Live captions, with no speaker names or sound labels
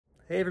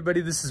Hey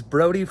everybody, this is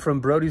Brody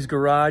from Brody's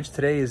Garage.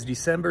 Today is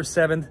December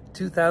 7th,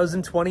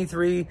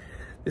 2023.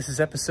 This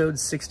is episode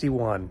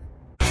 61.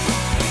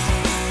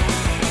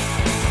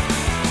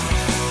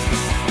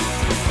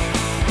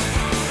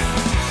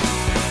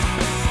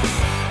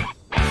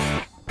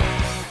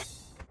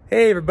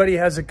 Hey everybody,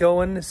 how's it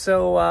going?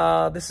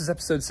 So this is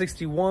episode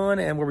 61,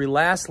 and where we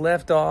last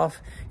left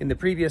off in the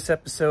previous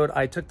episode,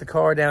 I took the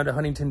car down to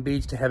Huntington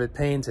Beach to have it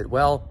painted.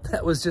 Well,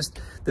 that was just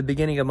the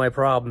beginning of my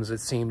problems, it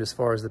seemed, as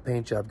far as the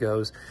paint job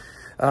goes.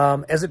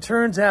 As it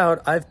turns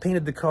out, I've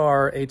painted the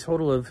car a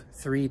total of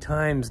 3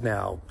 times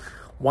now.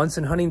 Once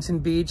in Huntington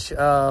Beach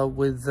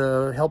with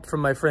help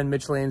from my friend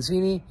Mitch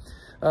Lanzini.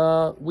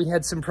 We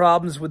had some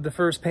problems with the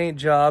first paint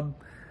job.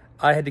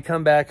 I had to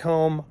come back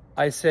home.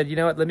 I said, you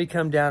know what, let me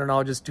come down and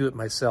I'll just do it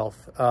myself.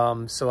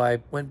 So I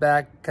went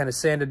back, kind of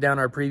sanded down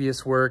our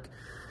previous work,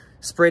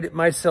 sprayed it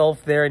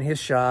myself there in his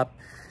shop.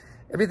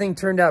 Everything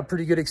turned out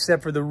pretty good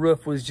except for the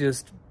roof was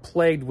just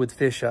plagued with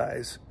fish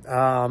eyes.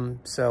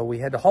 So we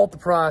had to halt the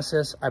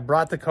process. I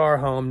brought the car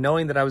home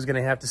knowing that I was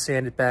going to have to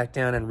sand it back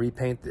down and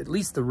repaint at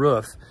least the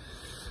roof.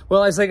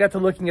 Well, as I got to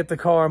looking at the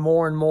car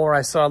more and more,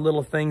 I saw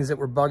little things that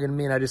were bugging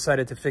me and I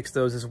decided to fix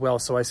those as well.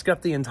 So I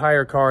scuffed the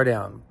entire car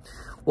down.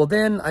 Well,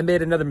 then I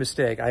made another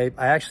mistake. I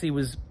actually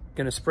was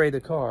going to spray the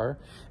car.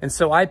 And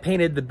so I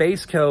painted the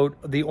base coat,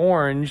 the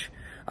orange.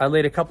 I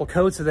laid a couple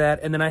coats of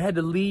that. And then I had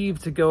to leave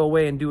to go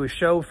away and do a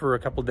show for a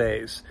couple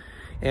days.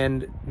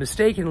 And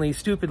mistakenly,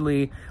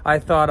 stupidly, I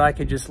thought I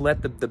could just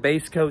let the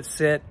base coat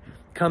sit,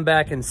 come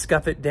back and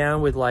scuff it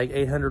down with like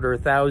 800 or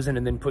 1,000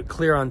 and then put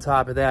clear on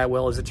top of that.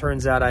 Well, as it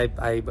turns out,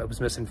 I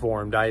was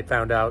misinformed. I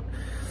found out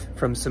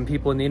from some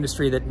people in the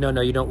industry that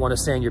no, you don't want to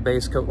sand your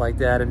base coat like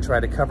that and try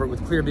to cover it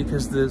with clear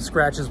because the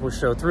scratches will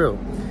show through.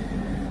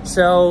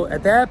 So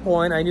at that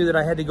point, I knew that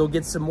I had to go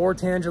get some more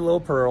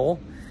Tangelo Pearl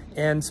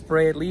and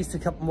spray at least a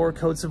couple more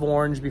coats of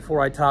orange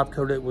before I top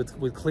coat it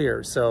with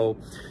clear. So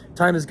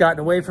time has gotten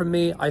away from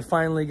me. I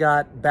finally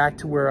got back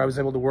to where I was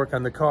able to work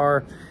on the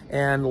car.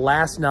 And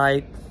last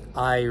night,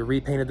 I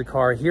repainted the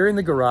car here in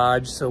the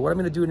garage. So what I'm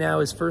going to do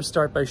now is first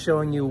start by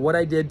showing you what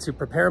I did to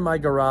prepare my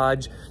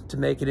garage to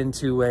make it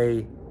into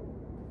a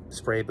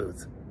spray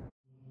booth.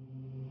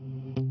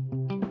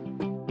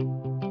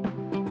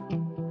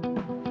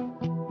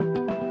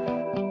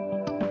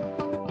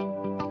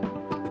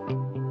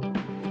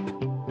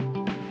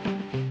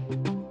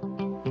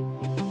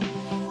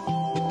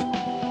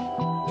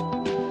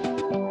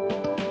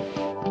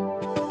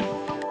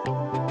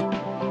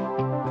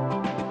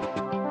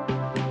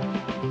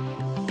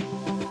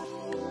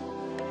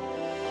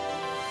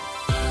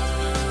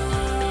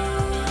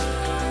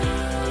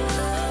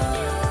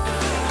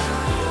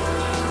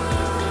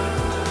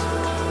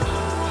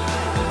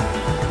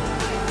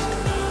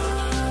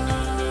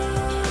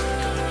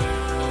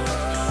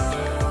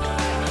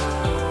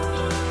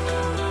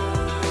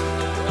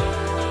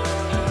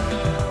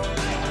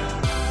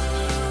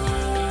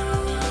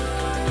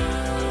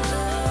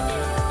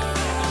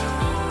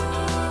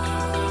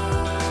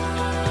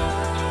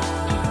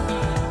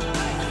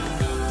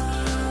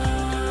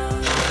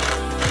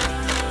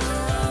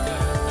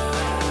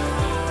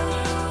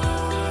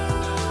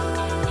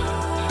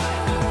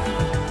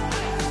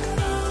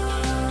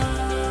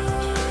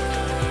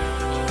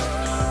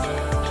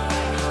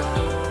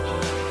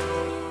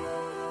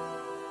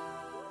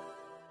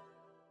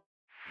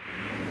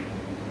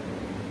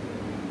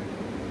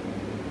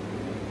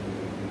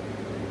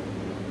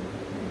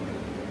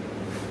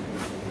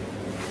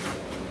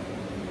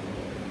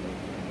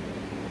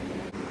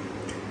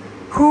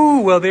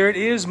 Well, there it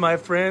is, my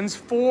friends.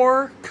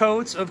 4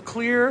 coats of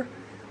clear.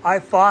 I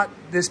fought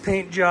this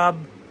paint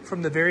job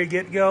from the very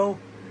get-go,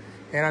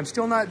 and I'm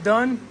still not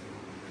done.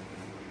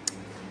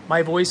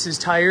 My voice is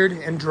tired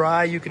and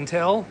dry, you can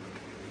tell.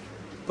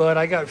 But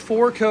I got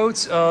 4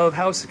 coats of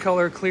House of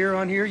Color clear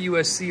on here,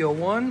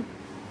 USC01.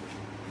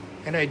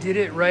 And I did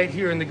it right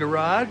here in the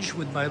garage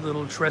with my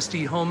little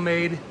trusty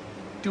homemade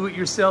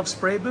do-it-yourself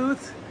spray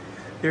booth.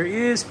 There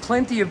is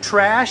plenty of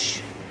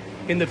trash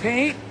in the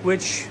paint,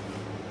 which,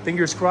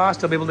 fingers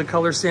crossed, I'll be able to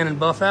color sand and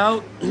buff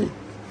out.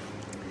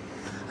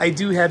 I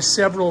do have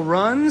several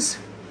runs.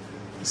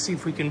 Let's see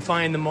if we can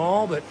find them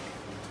all, but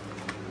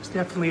it's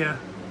definitely a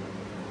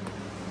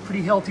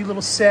pretty healthy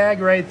little sag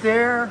right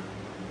there.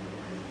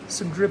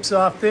 Some drips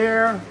off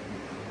there.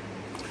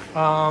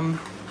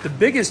 The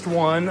biggest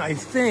one, I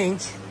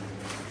think,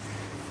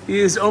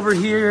 is over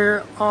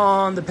here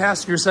on the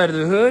passenger side of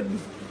the hood.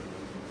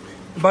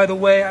 By the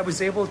way, I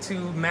was able to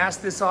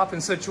mask this off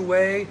in such a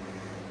way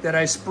that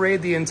I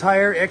sprayed the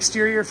entire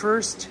exterior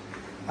first.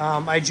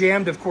 I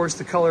jammed, of course,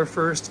 the color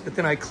first, but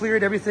then I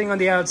cleared everything on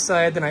the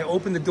outside. Then I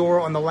opened the door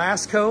on the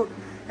last coat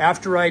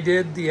after I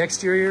did the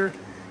exterior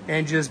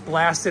and just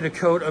blasted a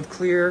coat of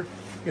clear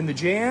in the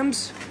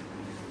jams.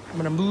 I'm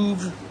gonna move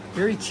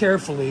very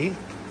carefully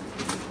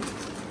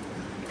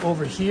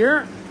over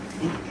here.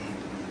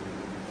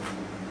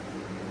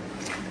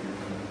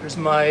 There's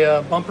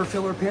my bumper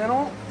filler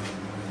panel.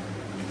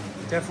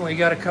 Definitely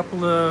got a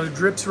couple of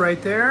drips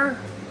right there.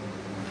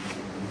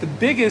 The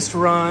biggest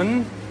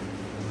run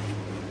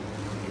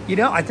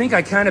I think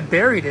I kind of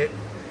buried it.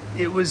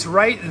 It was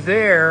right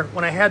there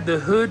when I had the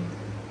hood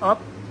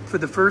up for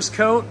the first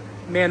coat.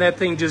 Man, that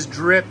thing just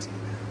dripped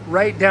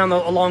right down the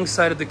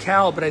alongside of the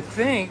cowl. But I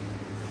think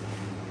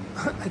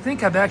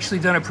I've actually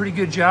done a pretty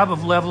good job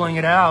of leveling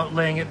it out,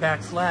 laying it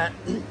back flat.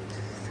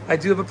 I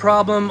do have a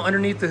problem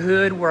underneath the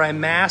hood where I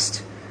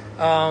masked.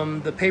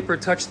 The paper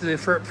touched the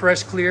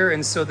fresh clear,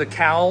 and so the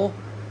cowl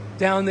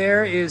down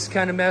there is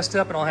kind of messed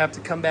up, and I'll have to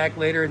come back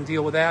later and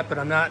deal with that, but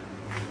I'm not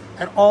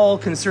at all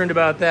concerned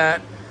about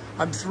that.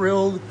 I'm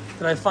thrilled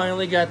that I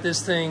finally got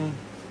this thing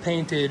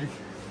painted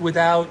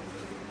without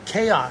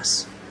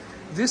chaos.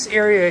 This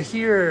area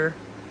here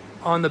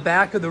on the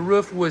back of the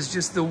roof was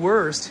just the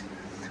worst,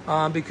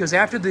 because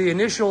after the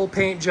initial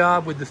paint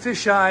job with the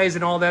fish eyes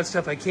and all that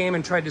stuff, I came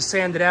and tried to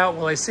sand it out.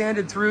 Well, I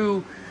sanded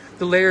through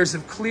the layers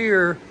of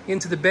clear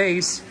into the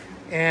base,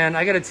 and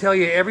I gotta tell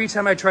you, every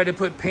time I tried to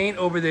put paint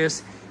over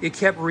this, it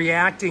kept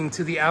reacting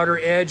to the outer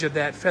edge of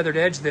that feathered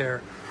edge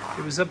there.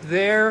 It was up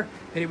there,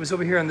 and it was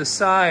over here on the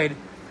side.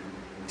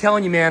 I'm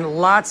telling you, man,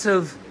 lots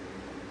of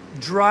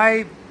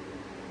dry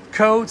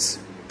coats,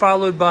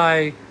 followed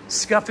by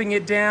scuffing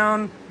it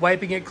down,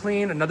 wiping it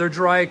clean, another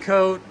dry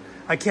coat.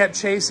 I kept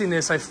chasing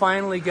this. I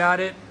finally got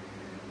it,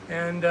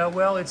 and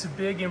well, it's a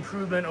big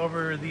improvement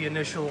over the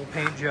initial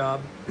paint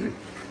job.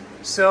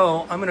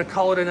 So I'm gonna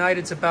call it a night.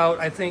 It's about,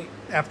 I think,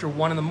 after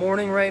 1 in the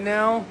morning right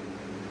now.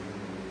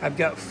 I've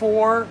got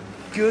 4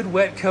 good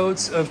wet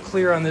coats of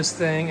clear on this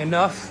thing,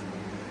 enough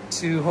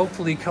to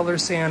hopefully color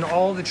sand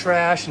all the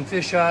trash and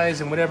fish eyes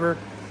and whatever,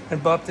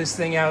 and buff this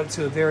thing out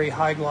to a very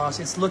high gloss.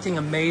 It's looking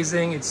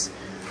amazing. It's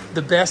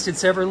the best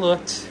it's ever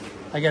looked,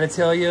 I gotta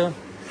tell you.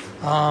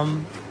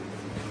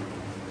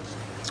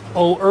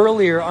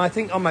 Earlier, I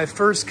think on my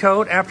first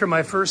coat, after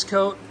my first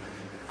coat,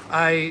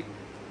 I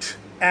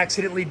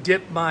accidentally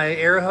dipped my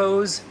air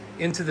hose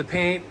into the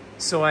paint,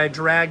 so I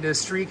dragged a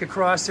streak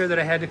across there that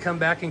I had to come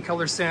back and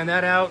color sand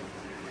that out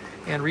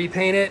and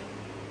repaint it.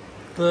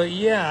 But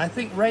yeah, I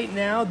think right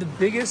now the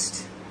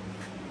biggest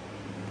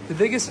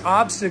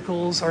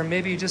obstacles are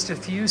maybe just a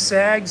few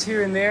sags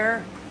here and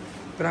there,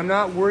 but I'm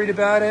not worried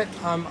about it.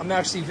 I'm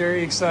actually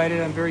very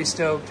excited. I'm very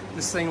stoked.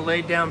 This thing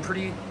laid down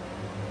pretty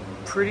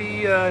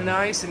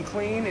nice and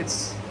clean.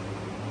 It's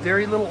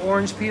very little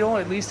orange peel,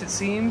 at least it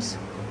seems.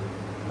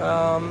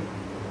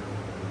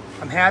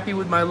 I'm happy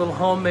with my little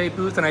homemade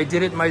booth, and I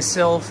did it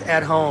myself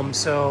at home.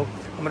 So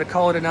I'm gonna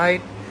call it a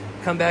night,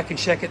 come back and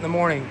check it in the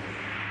morning.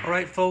 All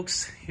right,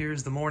 folks,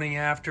 here's the morning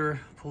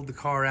after. Pulled the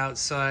car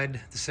outside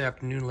this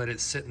afternoon, let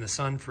it sit in the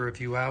sun for a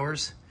few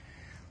hours.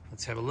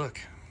 Let's have a look.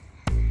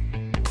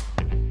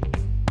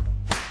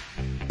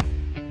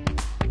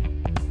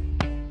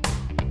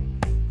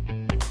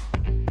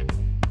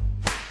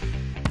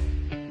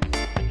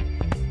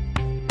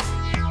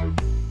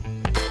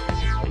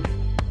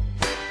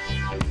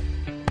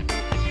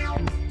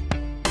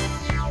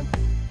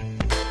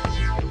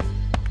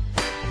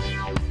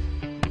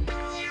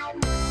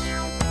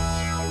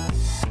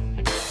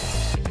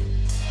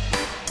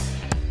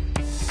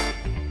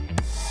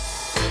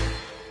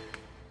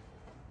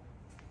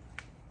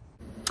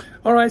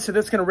 All right, so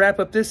that's going to wrap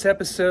up this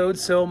episode.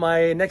 So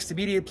my next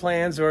immediate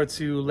plans are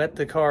to let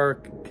the car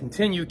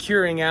continue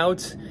curing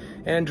out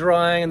and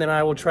drying, and then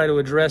I will try to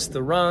address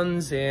the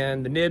runs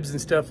and the nibs and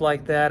stuff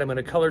like that. I'm going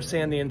to color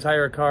sand the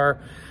entire car,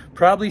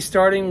 probably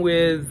starting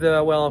with,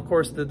 well, of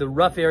course, the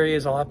rough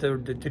areas. I'll have to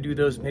do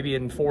those maybe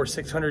in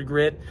 400-600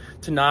 grit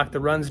to knock the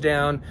runs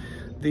down.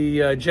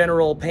 The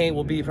general paint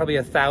will be probably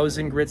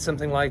 1,000 grit,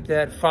 something like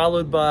that,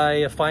 followed by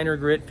a finer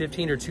grit,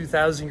 15 or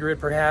 2,000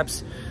 grit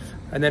perhaps,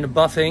 and then a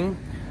buffing.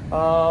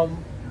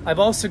 I'm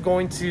also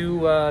going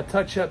to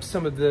touch up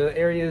some of the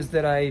areas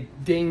that I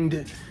dinged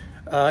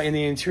in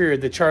the interior,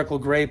 the charcoal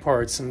gray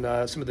parts, and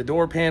some of the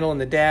door panel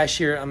and the dash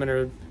here. I'm going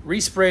to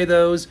respray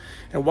those,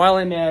 and while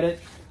I'm at it,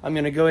 I'm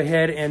going to go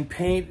ahead and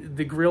paint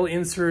the grill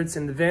inserts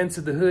and the vents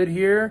of the hood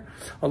here,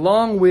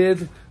 along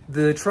with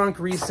the trunk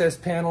recess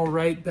panel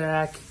right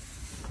back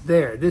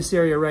there. This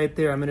area right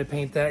there, I'm going to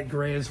paint that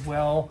gray as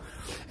well,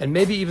 and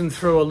maybe even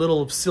throw a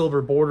little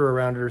silver border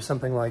around it or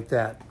something like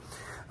that.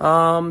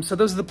 So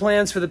those are the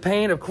plans for the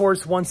paint. Of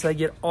course, once I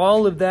get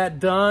all of that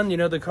done, you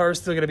know, the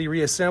car's still going to be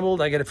reassembled.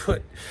 I got to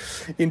put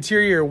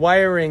interior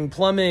wiring,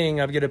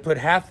 plumbing. I've got to put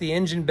half the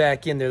engine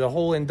back in there. The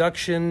whole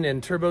induction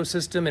and turbo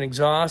system and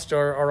exhaust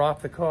are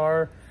off the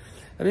car.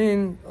 I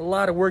mean, a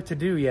lot of work to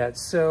do yet.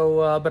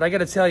 So, but I got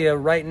to tell you,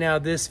 right now,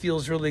 this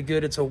feels really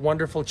good. It's a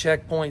wonderful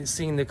checkpoint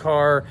seeing the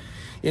car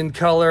in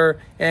color,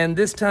 and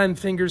this time,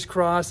 fingers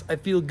crossed, I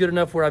feel good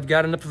enough where I've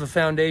got enough of a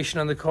foundation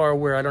on the car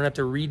where I don't have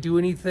to redo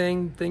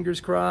anything, fingers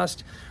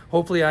crossed.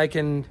 Hopefully I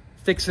can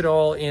fix it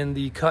all in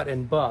the cut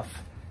and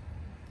buff.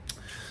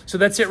 So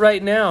that's it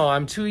right now.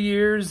 I'm 2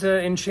 years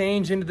and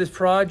change into this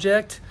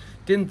project.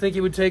 Didn't think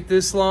it would take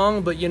this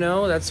long, but you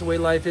know, that's the way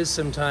life is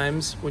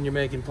sometimes when you're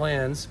making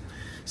plans.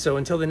 So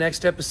until the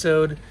next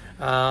episode,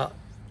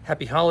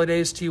 happy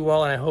holidays to you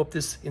all, and I hope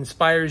this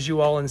inspires you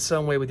all in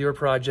some way with your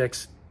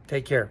projects.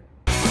 Take care.